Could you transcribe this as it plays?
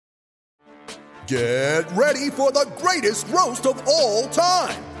Get ready for the greatest roast of all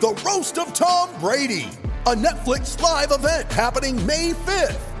time, the Roast of Tom Brady, a Netflix live event happening May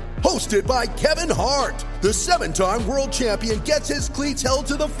 5th. Hosted by Kevin Hart, the 7-time world champion gets his cleats held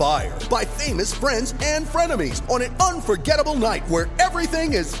to the fire by famous friends and frenemies on an unforgettable night where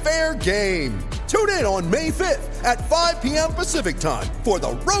everything is fair game. Tune in on May 5th at 5 p.m. Pacific time for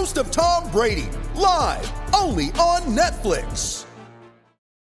the Roast of Tom Brady, live only on Netflix.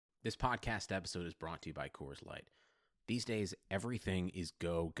 This podcast episode is brought to you by Coors Light. These days, everything is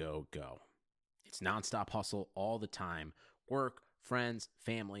go, go, go. It's nonstop hustle all the time. Work, friends,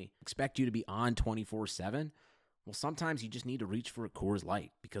 family, expect you to be on 24/7? Well, sometimes you just need to reach for a Coors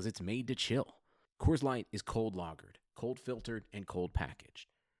Light because it's made to chill. Coors Light is cold lagered, cold filtered, and cold packaged.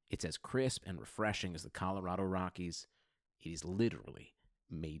 It's as crisp and refreshing as the Colorado Rockies. It is literally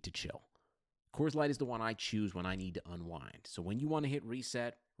made to chill. Coors Light is the one I choose when I need to unwind. So when you want to hit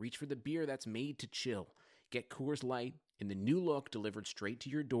reset, reach for the beer that's made to chill. Get Coors Light in the new look delivered straight to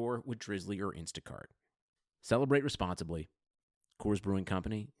your door with Drizzly or Instacart. Celebrate responsibly. Coors Brewing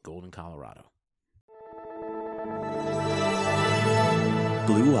Company, Golden, Colorado.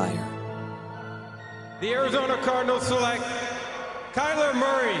 Blue Wire. The Arizona Cardinals select Kyler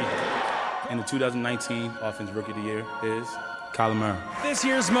Murray. And the 2019 Offensive Rookie of the Year is Kyler Murray. This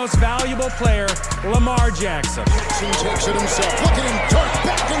year's most valuable player, Lamar Jackson. Jackson takes it himself. Look at him dart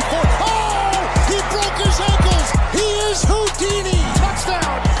back and forth. Oh! He broke his ankles. He is Houdini.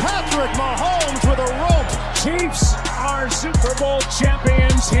 Touchdown. Patrick Mahomes with a rope. Chiefs are Super Bowl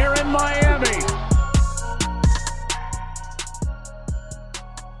champions here in Miami.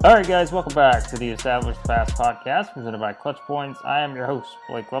 All right, guys, welcome back to the Established Fast Podcast presented by Clutch Points. I am your host,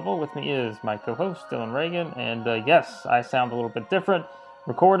 Blake Lovell. With me is my co-host, Dylan Reagan. And yes, I sound a little bit different,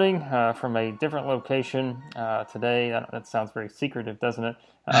 recording from a different location today. That sounds very secretive, doesn't it?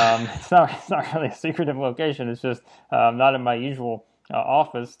 It's not really a secretive location. It's just not in my usual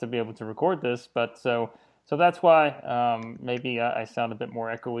office to be able to record this. But so that's why maybe I sound a bit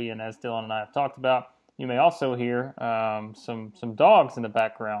more echoey. And as Dylan and I have talked about, you may also hear some dogs in the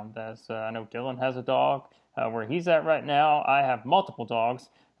background, as I know Dylan has a dog where he's at right now. I have multiple dogs,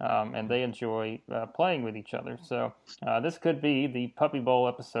 and they enjoy playing with each other. So this could be the Puppy Bowl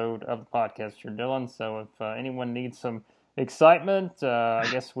episode of the podcast here, Dylan. So if anyone needs some excitement, I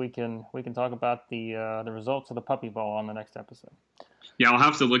guess we can talk about the results of the Puppy Bowl on the next episode. Yeah, I'll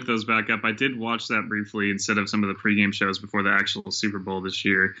have to look those back up. I did watch that briefly instead of some of the pregame shows before the actual Super Bowl this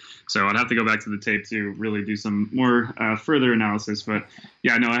year. So I'd have to go back to the tape to really do some more further analysis. But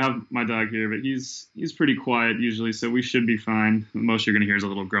yeah, no, I have my dog here, but he's pretty quiet usually, so we should be fine. Most you're going to hear is a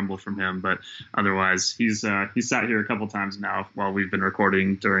little grumble from him, but otherwise he's sat here a couple times now while we've been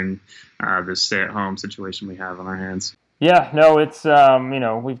recording during this stay-at-home situation we have on our hands. Yeah, no, it's,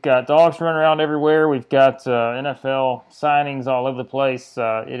 we've got dogs running around everywhere. We've got NFL signings all over the place.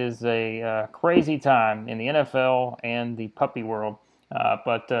 It is a crazy time in the NFL and the puppy world.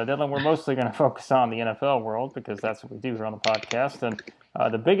 But Dylan, we're mostly going to focus on the NFL world because that's what we do here on the podcast. And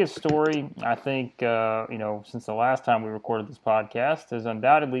the biggest story, I think, since the last time we recorded this podcast has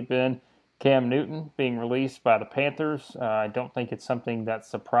undoubtedly been Cam Newton being released by the Panthers. I don't think it's something that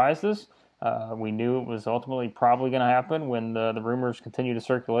surprised us. We knew it was ultimately probably going to happen when the rumors continue to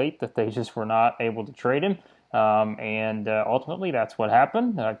circulate that they just were not able to trade him. And ultimately, that's what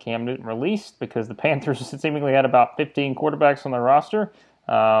happened. Cam Newton released because the Panthers seemingly had about 15 quarterbacks on their roster.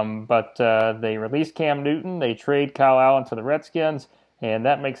 But they released Cam Newton. They trade Kyle Allen to the Redskins. And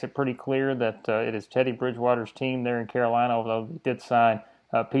that makes it pretty clear that it is Teddy Bridgewater's team there in Carolina, although they did sign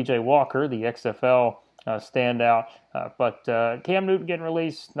P.J. Walker, the XFL standout. But Cam Newton getting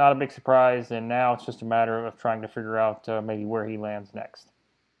released, not a big surprise, and now it's just a matter of trying to figure out maybe where he lands next.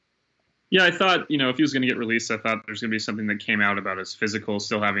 Yeah, I thought, if he was going to get released, I thought there's going to be something that came out about his physical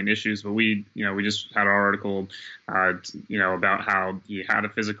still having issues. But we just had our article, about how he had a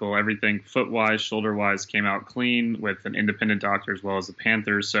physical, everything foot-wise, shoulder-wise came out clean with an independent doctor as well as the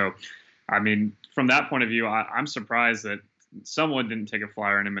Panthers. So, from that point of view, I'm surprised that someone didn't take a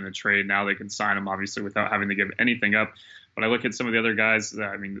flyer on him in a trade. Now they can sign him, obviously, without having to give anything up. But I look at some of the other guys,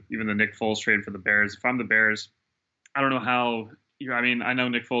 even the Nick Foles trade for the Bears. If I'm the Bears, I don't know how I know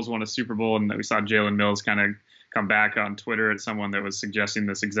Nick Foles won a Super Bowl, and we saw Jalen Mills kind of come back on Twitter at someone that was suggesting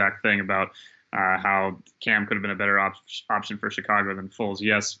this exact thing about how Cam could have been a better option for Chicago than Foles.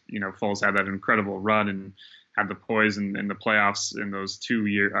 Yes, Foles had that incredible run and had the poise in the playoffs in those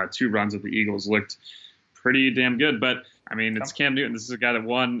 2 runs of the Eagles looked pretty damn good. But I mean, it's Cam Newton. This is a guy that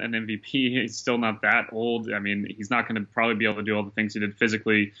won an MVP. He's still not that old. I mean, he's not going to probably be able to do all the things he did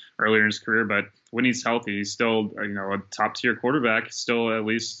physically earlier in his career, but when he's healthy, he's still, a top-tier quarterback. He's still at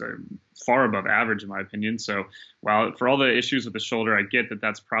least far above average, in my opinion. So, while for all the issues with the shoulder, I get that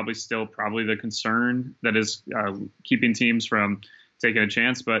that's probably the concern that is keeping teams from taking a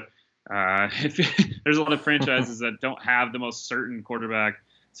chance. But there's a lot of franchises that don't have the most certain quarterback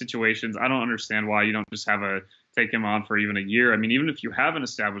situations. I don't understand why you don't just take him on for even a year. I mean, even if you have an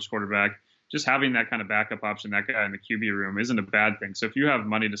established quarterback, just having that kind of backup option, that guy in the QB room, isn't a bad thing. So if you have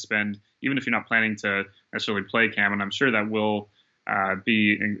money to spend, even if you're not planning to necessarily play Cam, and I'm sure that will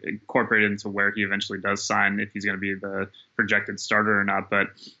be incorporated into where he eventually does sign, if he's going to be the projected starter or not. But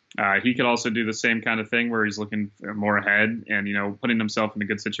he could also do the same kind of thing where he's looking more ahead and, putting himself in a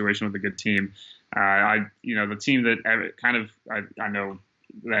good situation with a good team. The team that I know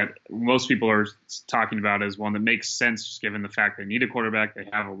that most people are talking about as one that makes sense, just given the fact they need a quarterback. They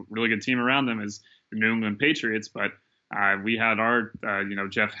have a really good team around them, is the New England Patriots. But we had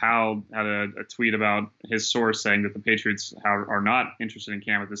Jeff Howe had a tweet about his source saying that the Patriots are not interested in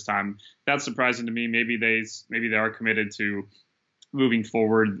Cam at this time. That's surprising to me. Maybe they are committed to moving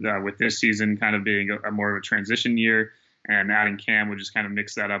forward with this season kind of being a more of a transition year, and adding Cam would just kind of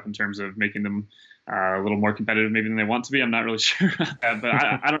mix that up in terms of making them a little more competitive maybe than they want to be. I'm not really sure about that,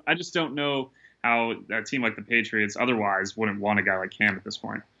 but I just don't know how a team like the Patriots otherwise wouldn't want a guy like Cam at this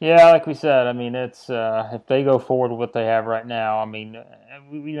point. Yeah, like we said, I mean, it's if they go forward with what they have right now, I mean,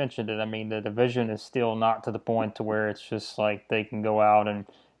 we mentioned it. I mean, the division is still not to the point to where it's just like they can go out and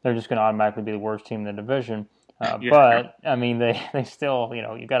they're just going to automatically be the worst team in the division. But, I mean, they still,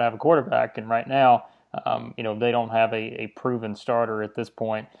 you got to have a quarterback, and right now, they don't have a proven starter at this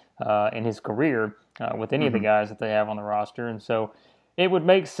point in his career with any of the guys that they have on the roster. And so it would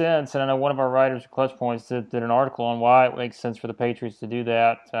make sense, and I know one of our writers at Clutch Points did an article on why it makes sense for the Patriots to do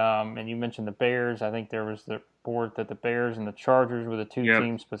that. And you mentioned the Bears. I think there was the report that the Bears and the Chargers were the two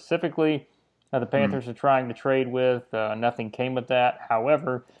teams specifically the Panthers are trying to trade with. Nothing came with that.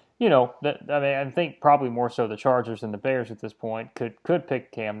 However, I think probably more so the Chargers than the Bears at this point could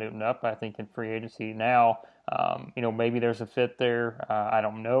pick Cam Newton up. I think in free agency now, maybe there's a fit there. I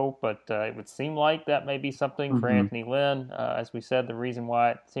don't know, but it would seem like that may be something for Anthony Lynn. As we said, the reason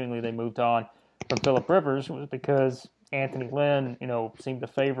why seemingly they moved on from Phillip Rivers was because Anthony Lynn, seemed to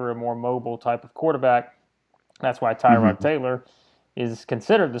favor a more mobile type of quarterback. That's why Tyrod Taylor is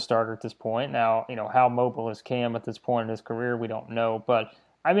considered the starter at this point. Now, how mobile is Cam at this point in his career, we don't know, but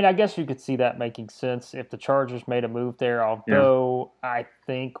I mean, I guess you could see that making sense if the Chargers made a move there, although I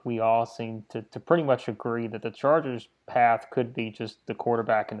think we all seem to pretty much agree that the Chargers' path could be just the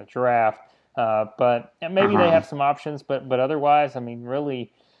quarterback in the draft. But maybe they have some options, but otherwise, I mean,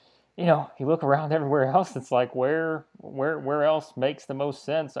 really, you look around everywhere else, it's like where else makes the most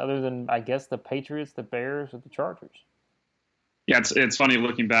sense other than, I guess, the Patriots, the Bears, or the Chargers? Yeah, it's funny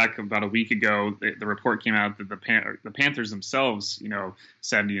looking back. About a week ago, the report came out that the Panthers themselves,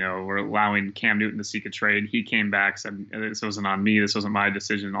 said, we're allowing Cam Newton to seek a trade. He came back, said this wasn't on me, this wasn't my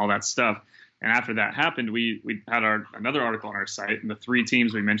decision, all that stuff. And after that happened, we had another article on our site, and the three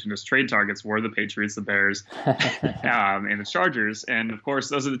teams we mentioned as trade targets were the Patriots, the Bears, and the Chargers. And of course,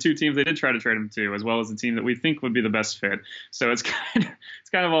 those are the two teams they did try to trade him to, as well as the team that we think would be the best fit. So it's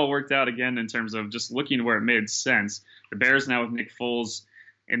kind of all worked out again in terms of just looking where it made sense. The Bears now with Nick Foles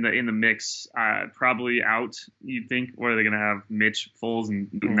in the mix, probably out. You'd think, where are they going to have Mitch, Foles, and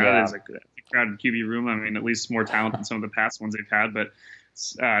that is a crowded QB room. I mean, at least more talent than some of the past ones they've had, but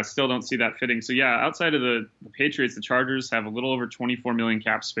still don't see that fitting. So yeah, outside of the Patriots, the Chargers have a little over 24 million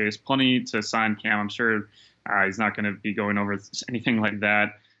cap space, plenty to sign Cam. I'm sure he's not going to be going over anything like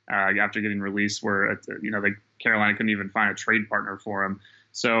that after getting released, where Carolina couldn't even find a trade partner for him.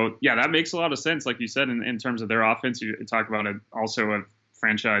 So yeah, that makes a lot of sense, like you said, in terms of their offense. You talk about also a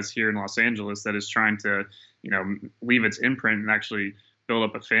franchise here in Los Angeles that is trying to leave its imprint and actually build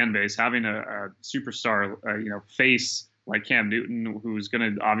up a fan base. Having a superstar face like Cam Newton, who's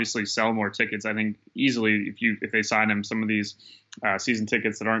going to obviously sell more tickets. I think easily if they sign him, some of these season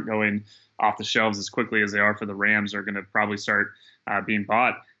tickets that aren't going off the shelves as quickly as they are for the Rams are going to probably start being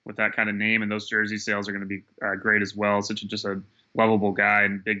bought with that kind of name, and those jersey sales are going to be great as well. Just a lovable guy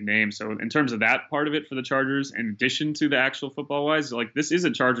and big name. So in terms of that part of it for the Chargers, in addition to the actual football wise, like this is a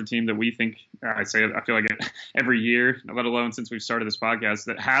Charger team that we think, I feel like every year, let alone since we've started this podcast,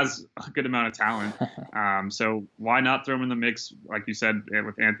 that has a good amount of talent. So why not throw them in the mix? Like you said,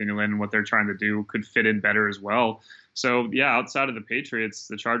 with Anthony Lynn and what they're trying to do could fit in better as well. So yeah, outside of the Patriots,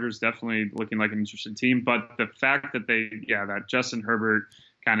 the Chargers definitely looking like an interesting team. But the fact that that Justin Herbert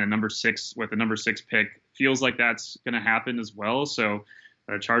kind of number 6 pick feels like that's going to happen as well. So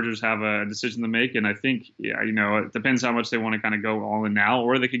the Chargers have a decision to make, and I think, it depends how much they want to kind of go all in now,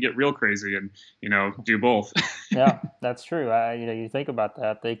 or they could get real crazy and, do both. Yeah, that's true. You think about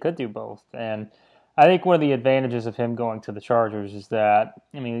that, they could do both. And I think one of the advantages of him going to the Chargers is that,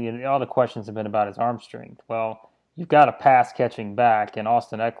 all the questions have been about his arm strength. Well, you've got a pass-catching back in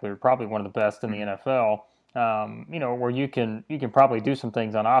Austin Eckler, probably one of the best in the NFL, where you can probably do some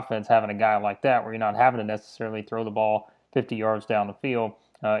things on offense having a guy like that where you're not having to necessarily throw the ball 50 yards down the field,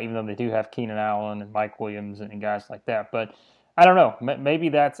 even though they do have Keenan Allen and Mike Williams and guys like that. But I don't know.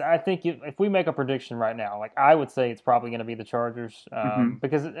 Maybe I think if we make a prediction right now, like I would say it's probably going to be the Chargers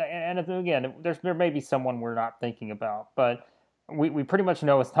because, and again, there may be someone we're not thinking about, but we pretty much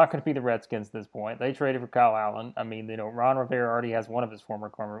know it's not going to be the Redskins at this point. They traded for Kyle Allen. Ron Rivera already has one of his former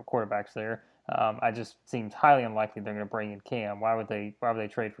quarterbacks there. I just seems highly unlikely they're going to bring in Cam. Why would they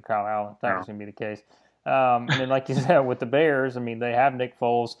trade for Kyle Allen if that was going to be the case? And then, like you said, with the Bears, they have Nick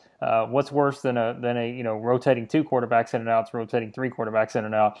Foles. What's worse than a rotating 2 quarterbacks in and out? It's rotating 3 quarterbacks in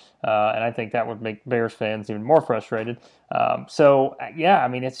and out, and I think that would make Bears fans even more frustrated.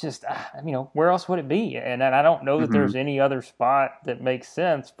 It's just where else would it be? And I don't know that there's any other spot that makes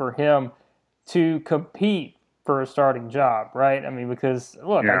sense for him to compete for a starting job, right? Because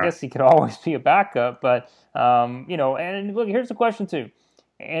look, I guess he could always be a backup, but and look, here's the question too.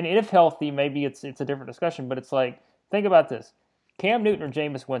 And if healthy, maybe it's a different discussion, but it's like, think about this. Cam Newton or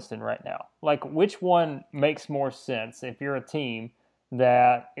Jameis Winston right now? Like, which one makes more sense if you're a team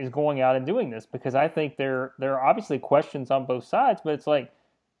that is going out and doing this? Because I think there are obviously questions on both sides, but it's like,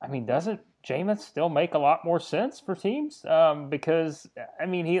 doesn't Jameis still make a lot more sense for teams? Because,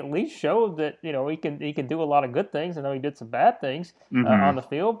 he at least showed that, he can do a lot of good things. I know he did some bad things on the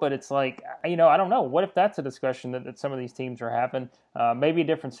field, but it's like, I don't know. What if that's a discussion that some of these teams are having? Maybe a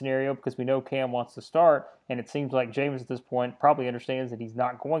different scenario because we know Cam wants to start, and it seems like Jameis at this point probably understands that he's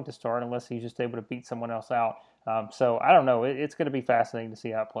not going to start unless he's just able to beat someone else out. So I don't know. It's going to be fascinating to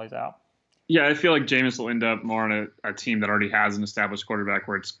see how it plays out. Yeah, I feel like Jameis will end up more on a team that already has an established quarterback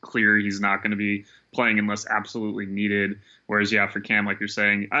where it's clear he's not going to be playing unless absolutely needed. Whereas, for Cam, like you're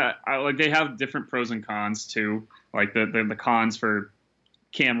saying, I like they have different pros and cons too. Like the cons for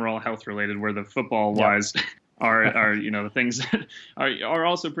Cam are all health related, where the football wise are the things that are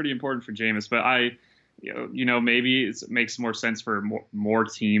also pretty important for Jameis. But maybe it makes more sense for more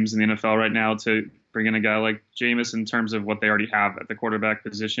teams in the NFL right now to bring in a guy like Jameis in terms of what they already have at the quarterback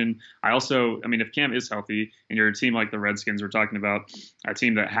position. I also, if Cam is healthy and you're a team like the Redskins, we're talking about a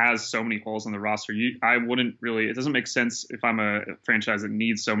team that has so many holes on the roster, it doesn't make sense if I'm a franchise that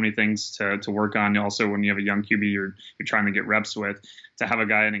needs so many things to work on. Also, when you have a young QB you're trying to get reps with, to have a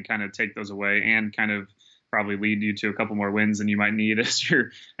guy in and kind of take those away and kind of probably lead you to a couple more wins than you might need as you're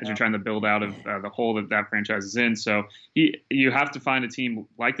trying to build out of the hole that franchise is in. So you have to find a team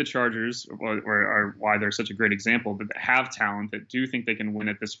like the Chargers, or why they're such a great example, that have talent, that do think they can win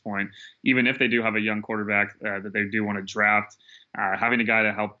at this point, even if they do have a young quarterback that they do want to draft. Having a guy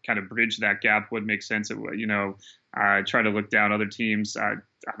to help kind of bridge that gap would make sense. Try to look down other teams. I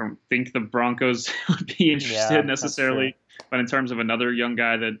don't think the Broncos would be interested necessarily. But in terms of another young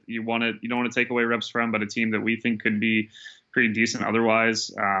guy that you don't want to take away reps from, but a team that we think could be pretty decent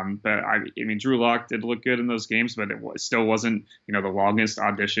otherwise. But Drew Lock did look good in those games, but it still wasn't, the longest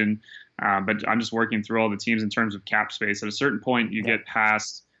audition. But I'm just working through all the teams in terms of cap space. At a certain point, you get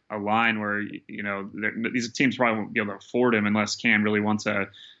past a line where, these teams probably won't be able to afford him unless Cam really wants to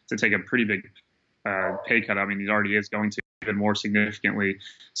take a pretty big pay cut. He already is going to, even more significantly.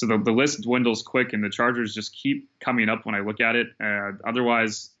 So the list dwindles quick, and the Chargers just keep coming up when I look at it.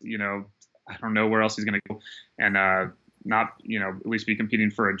 Otherwise, I don't know where else he's going to go and not, at least be competing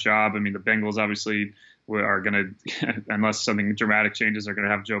for a job. The Bengals obviously are going to, unless something dramatic changes, are going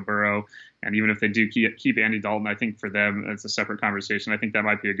to have Joe Burrow. And even if they do keep Andy Dalton, I think for them, it's a separate conversation. I think that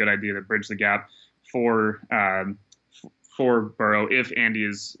might be a good idea to bridge the gap for Burrow, if Andy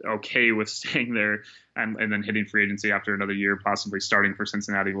is okay with staying there and then hitting free agency after another year, possibly starting for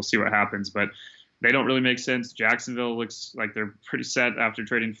Cincinnati. We'll see what happens, but they don't really make sense. Jacksonville looks like they're pretty set after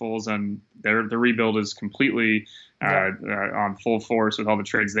trading Foles, and the rebuild is completely on full force with all the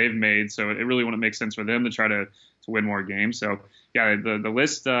trades they've made. So it really wouldn't make sense for them to try to win more games. So the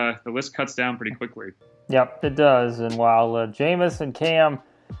list cuts down pretty quickly. Yep, it does. And while Jameis and Cam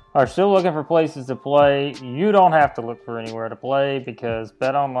are still looking for places to play, you don't have to look for anywhere to play because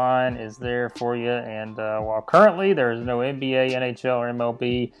BetOnline is there for you. And while currently there is no NBA, NHL, or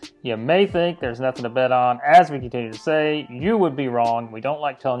MLB, you may think there's nothing to bet on. As we continue to say, you would be wrong. We don't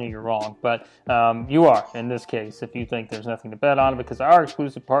like telling you you're wrong, but you are in this case if you think there's nothing to bet on, because our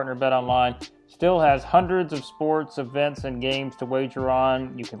exclusive partner BetOnline still has hundreds of sports, events, and games to wager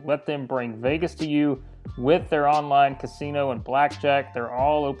on. You can let them bring Vegas to you with their online casino and blackjack. They're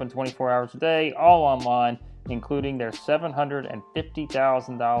all open 24 hours a day, all online, including their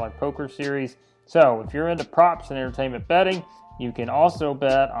 $750,000 poker series. So if you're into props and entertainment betting, you can also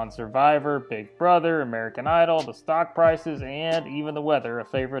bet on Survivor, Big Brother, American Idol, the stock prices, and even the weather, a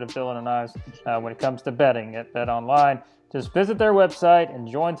favorite of Dylan and I's when it comes to betting at BetOnline. Just visit their website and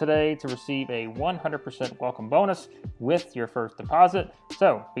join today to receive a 100% welcome bonus with your first deposit.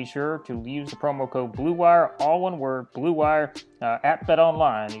 So be sure to use the promo code BlueWire, all one word, BlueWire, at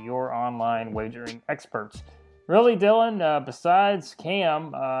BetOnline, your online wagering experts. Really, Dylan, besides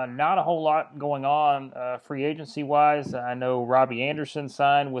Cam, not a whole lot going on free agency-wise. I know Robbie Anderson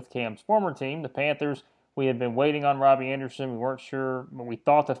signed with Cam's former team, the Panthers. We had been waiting on Robbie Anderson. We weren't sure, but we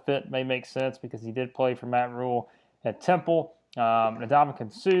thought the fit may make sense because he did play for Matt Rule at Temple.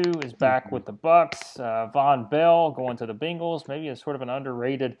 Ndamukong Suh is back with the Bucks. Von Bell going to the Bengals. Maybe it's sort of an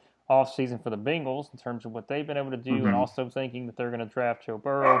underrated offseason for the Bengals in terms of what they've been able to do, and also thinking that they're going to draft Joe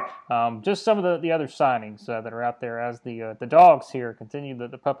Burrow. Just some of the other signings that are out there as the dogs here continue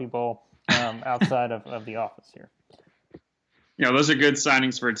the Puppy Bowl outside of the office here. Those are good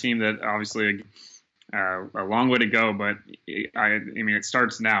signings for a team that obviously a long way to go, but I mean, it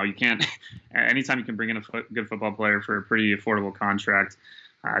starts now. You can't anytime you can bring in a good football player for a pretty affordable contract,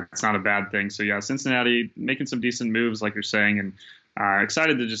 it's not a bad thing. So yeah, Cincinnati making some decent moves, like you're saying, and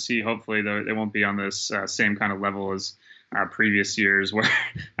excited to just see. Hopefully, though, they won't be on this same kind of level as previous years. Where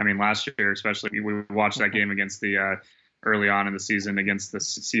I mean, last year especially, we watched that game against the early on in the season against the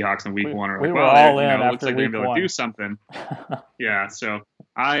Seahawks in Week 1. We were all in after looks like they're Week able 1 to do something. Yeah, so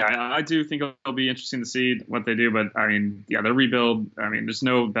I do think it'll be interesting to see what they do. But I mean, yeah, the rebuild. I mean, there's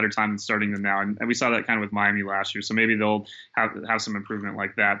no better time than starting them now, and we saw that kind of with Miami last year. So maybe they'll have some improvement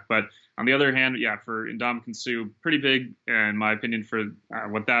like that. But on the other hand, yeah, for Ndamukong Suh, pretty big in my opinion for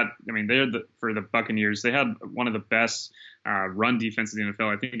what that. I mean, for the Buccaneers, they had one of the best run defenses in the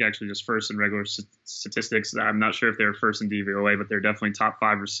NFL. I think actually just first in regular statistics. I'm not sure if they were first in DVOA, but they're definitely top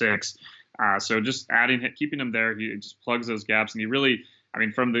 5 or 6. So just keeping him there, he just plugs those gaps, and he really. I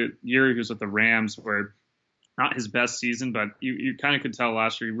mean, from the year he was with the Rams, where not his best season, but you kind of could tell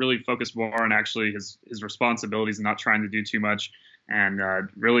last year he really focused more on actually his responsibilities and not trying to do too much. And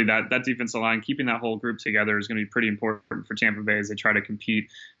really that defensive line, keeping that whole group together is going to be pretty important for Tampa Bay as they try to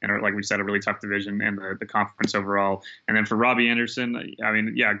compete in, like we said, a really tough division and the conference overall. And then for Robbie Anderson, I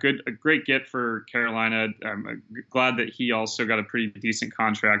mean, yeah, a great get for Carolina. I'm glad that he also got a pretty decent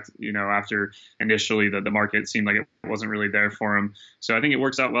contract, after initially the market seemed like it wasn't really there for him. So I think it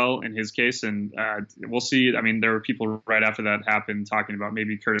works out well in his case, and we'll see. I mean, there were people right after that happened talking about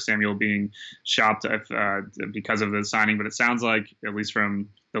maybe Curtis Samuel being shopped because of the signing, but it sounds like, at least from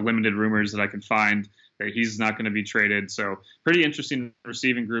the limited rumors that I could find, that he's not going to be traded. So pretty interesting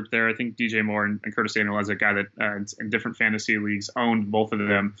receiving group there. I think DJ Moore and Curtis Samuel as a guy that in different fantasy leagues owned both of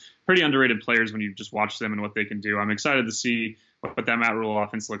them. Pretty underrated players when you just watch them and what they can do. I'm excited to see what that Matt Rule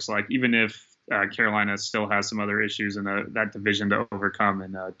offense looks like, even if Carolina still has some other issues in that division to overcome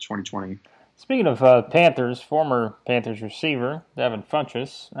in 2020. Speaking of Panthers, former Panthers receiver Devin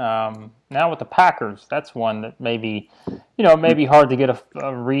Funchess, now with the Packers. That's one that maybe hard to get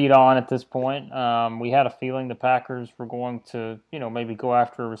a read on at this point. We had a feeling the Packers were going to, maybe go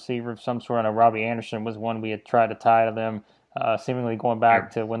after a receiver of some sort. I know Robbie Anderson was one we had tried to tie to them, seemingly going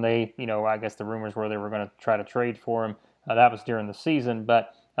back to when they, I guess the rumors were they were going to try to trade for him. That was during the season,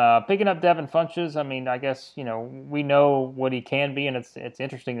 but picking up Devin Funchess, I mean, I guess, we know what he can be, and it's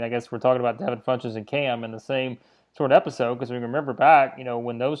interesting. I guess we're talking about Devin Funchess and Cam in the same sort of episode, because we remember back,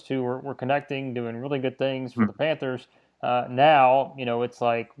 when those two were connecting, doing really good things for the Panthers. Now, it's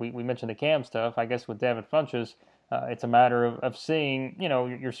like we mentioned the Cam stuff. I guess with Devin Funchess, it's a matter of seeing,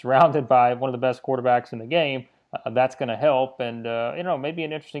 you're surrounded by one of the best quarterbacks in the game. That's going to help, and, maybe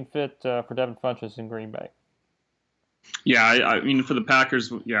an interesting fit for Devin Funchess in Green Bay. Yeah, I mean, for the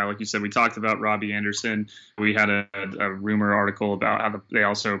Packers, yeah, like you said, we talked about Robbie Anderson. We had a rumor article about how they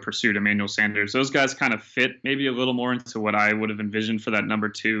also pursued Emmanuel Sanders. Those guys kind of fit maybe a little more into what I would have envisioned for that number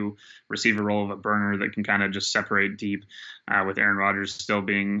 2 receiver role of a burner that can kind of just separate deep, with Aaron Rodgers still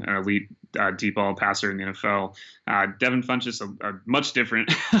being an elite deep ball passer in the NFL. Devin Funchess, a much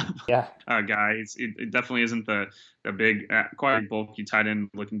different guy. It definitely isn't the big, quite bulky tight end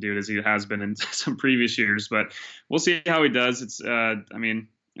looking dude as he has been in some previous years, but we'll see how he does. It's, a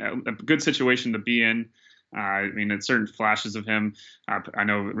good situation to be in. I mean, it's certain flashes of him. I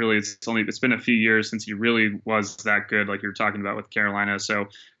know really it's been a few years since he really was that good, like you were talking about with Carolina. So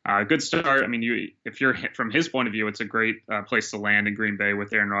good start. I mean, if you're from his point of view, it's a great place to land in Green Bay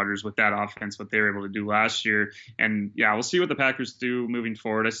with Aaron Rodgers, with that offense, what they were able to do last year. And yeah, we'll see what the Packers do moving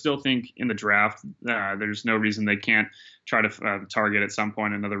forward. I still think in the draft, there's no reason they can't try to target at some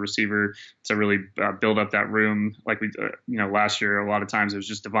point another receiver to really build up that room. Like we, last year, a lot of times it was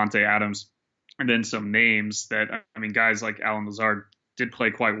just Devontae Adams and then some names that, I mean, guys like Allen Lazard did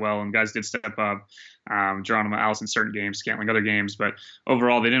play quite well, and guys did step up. Geronimo Allison certain games, Scantling other games, but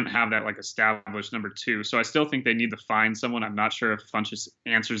overall they didn't have that like established number two. So I still think they need to find someone. I'm not sure if Funchess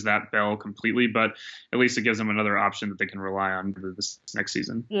answers that bell completely, but at least it gives them another option that they can rely on for this next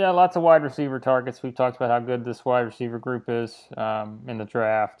season. Yeah, lots of wide receiver targets. We've talked about how good this wide receiver group is in the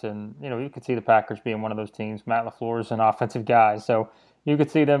draft, and you could see the Packers being one of those teams. Matt LaFleur is an offensive guy, so you could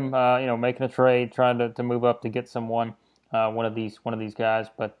see them, making a trade, trying to move up to get someone. One of these guys,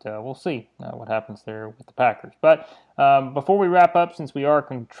 but we'll see what happens there with the Packers. But before we wrap up, since we are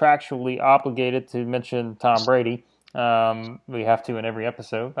contractually obligated to mention Tom Brady, we have to in every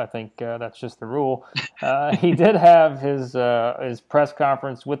episode. I think that's just the rule. He did have his press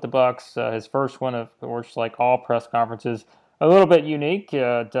conference with the Bucs, his first one, of course, like all press conferences, a little bit unique,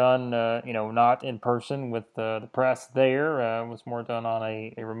 done not in person with the press there. It was more done on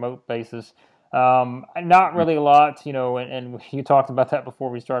a remote basis. Not really a lot, and you talked about that before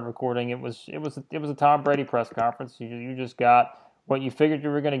we started recording. It was a Tom Brady press conference. You just got what you figured you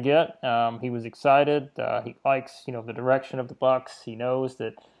were going to get. He was excited. He likes, the direction of the Bucs. He knows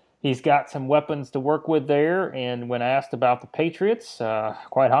that he's got some weapons to work with there. And when asked about the Patriots,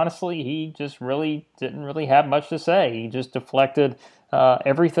 quite honestly, he just really didn't really have much to say. He just deflected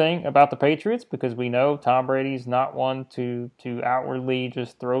everything about the Patriots, because we know Tom Brady's not one to outwardly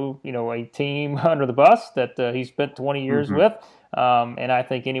just throw a team under the bus that he spent 20 years with. And I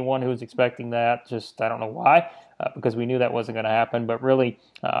think anyone who was expecting that, just I don't know why, because we knew that wasn't going to happen. But really,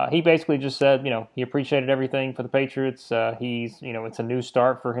 he basically just said he appreciated everything for the Patriots. He's it's a new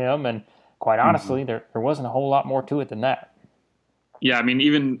start for him, and quite honestly, there wasn't a whole lot more to it than that. Yeah, I mean,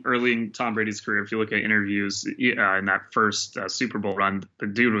 even early in Tom Brady's career, if you look at interviews in that first Super Bowl run, the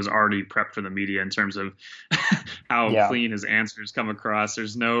dude was already prepped for the media in terms of how clean his answers come across.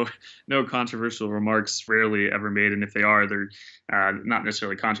 There's no controversial remarks rarely ever made, and if they are, they're not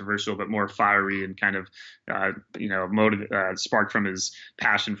necessarily controversial, but more fiery and kind of sparked from his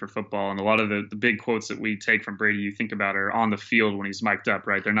passion for football. And a lot of the big quotes that we take from Brady, you think about, are on the field when he's mic'd up,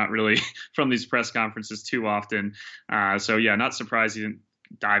 right? They're not really from these press conferences too often. So yeah, not surprised he didn't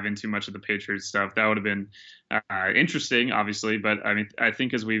dive into much of the Patriots stuff. That would have been interesting, obviously, but I mean, I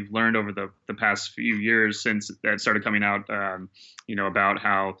think as we've learned over the past few years since that started coming out, about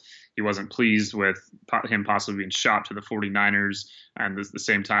how he wasn't pleased with him possibly being shopped to the 49ers, and the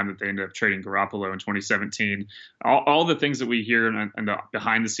same time that they ended up trading Garoppolo in 2017. All the things that we hear and the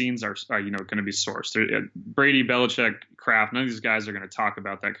behind the scenes are going to be sourced. Brady, Belichick, Kraft, none of these guys are going to talk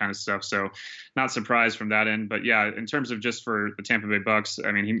about that kind of stuff. So not surprised from that end. But yeah, in terms of just for the Tampa Bay Bucs,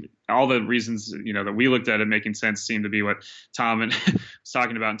 I mean, all the reasons that we looked at it making sense seem to be what Tom was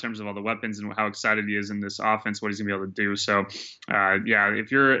talking about in terms of all the weapons and how excited he is in this offense, what he's going to be able to do. So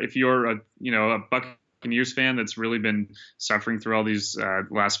if you're a Buccaneers fan that's really been suffering through all these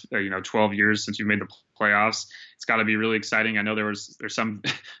last 12 years since you made the playoffs, it's got to be really exciting. I know there's some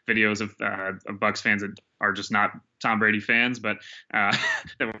videos of Bucs fans that are just not Tom Brady fans, but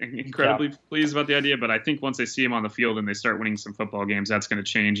they're incredibly pleased about the idea. But I think once they see him on the field and they start winning some football games, that's going to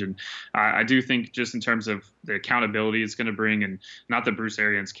change. And I do think just in terms of the accountability it's going to bring, and not that Bruce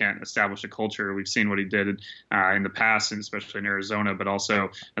Arians can't establish a culture. We've seen what he did in the past, and especially in Arizona, but also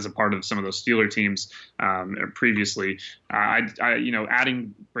as a part of some of those Steeler teams previously.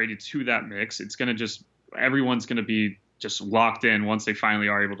 Adding Brady to that mix, it's going to everyone's going to be just locked in once they finally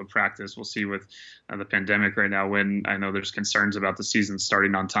are able to practice. We'll see with the pandemic right now, when I know there's concerns about the season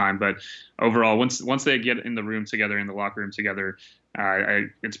starting on time, but overall, once they get in the room together, in the locker room together,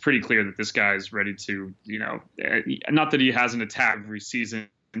 it's pretty clear that this guy is ready to, not that he hasn't attacked every season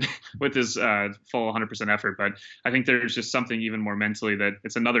with his full 100% effort, but I think there's just something even more mentally that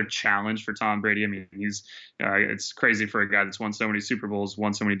it's another challenge for Tom Brady. I mean, it's crazy for a guy that's won so many Super Bowls,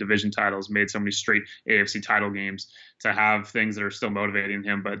 won so many division titles, made so many straight AFC title games, to have things that are still motivating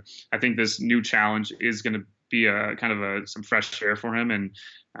him. But I think this new challenge is going to be some fresh air for him. And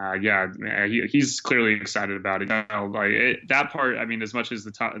he's clearly excited about it. That part, I mean, as much as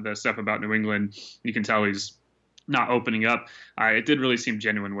the stuff about New England, you can tell he's not opening up. It did really seem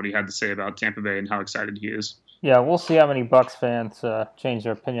genuine what he had to say about Tampa Bay and how excited he is. Yeah, we'll see how many Bucs fans change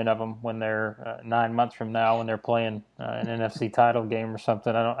their opinion of them when they're 9 months from now when they're playing an NFC title game or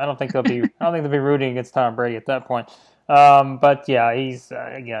something. I don't think they'll be rooting against Tom Brady at that point. But yeah, he's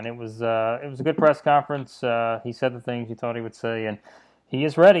again. It was a good press conference. He said the things he thought he would say, and he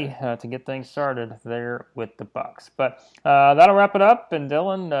is ready to get things started there with the Bucs. But that'll wrap it up. And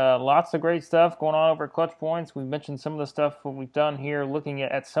Dylan, lots of great stuff going on over at Clutch Points. We've mentioned some of the stuff what we've done here, looking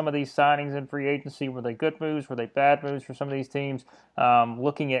at some of these signings in free agency. Were they good moves? Were they bad moves for some of these teams?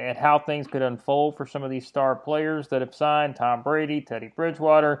 Looking at how things could unfold for some of these star players that have signed, Tom Brady, Teddy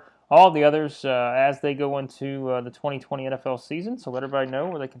Bridgewater, all the others as they go into the 2020 NFL season. So let everybody know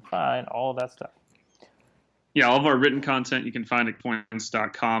where they can find all of that stuff. Yeah, all of our written content you can find at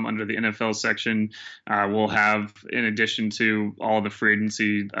points.com under the NFL section. We'll have, in addition to all the free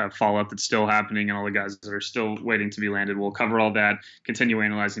agency follow-up that's still happening and all the guys that are still waiting to be landed, we'll cover all that, continue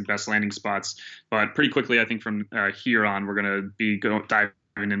analyzing best landing spots. But pretty quickly, I think from here on, we're going to be diving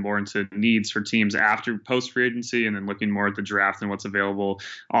in more into needs for teams after post-free agency and then looking more at the draft and what's available.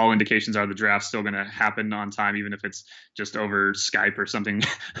 All indications are the draft's still going to happen on time, even if it's just over Skype or something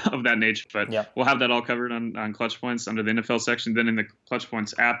of that nature. But We'll have that all covered on Clutch Points under the NFL section. Then in the Clutch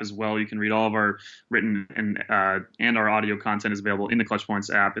Points app as well, you can read all of our written and our audio content is available in the Clutch Points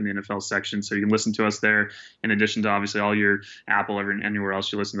app in the NFL section. So you can listen to us there in addition to obviously all your Apple or anywhere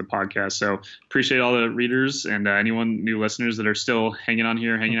else you listen to the podcast. So appreciate all the readers and anyone new listeners that are still hanging on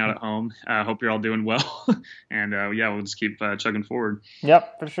here, hanging out at home. Hope you're all doing well. And we'll just keep chugging forward.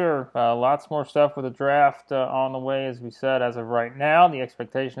 Yep, for sure. Lots more stuff with the draft on the way, as we said. As of right now, the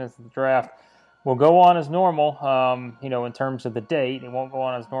expectation is that the draft will go on as normal, in terms of the date. It won't go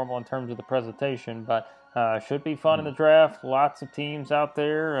on as normal in terms of the presentation, but should be fun in the draft. Lots of teams out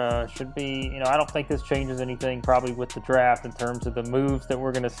there. Should be, I don't think this changes anything probably with the draft in terms of the moves that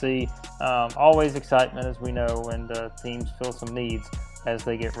we're going to see. Always excitement, as we know, and teams fill some needs as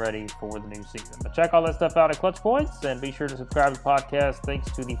they get ready for the new season. But check all that stuff out at Clutch Points, and be sure to subscribe to the podcast.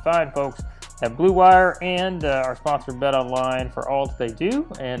 Thanks to the fine folks at Blue Wire and our sponsor BetOnline for all that they do.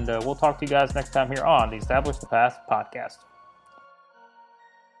 And we'll talk to you guys next time here on the Establish the Pass podcast.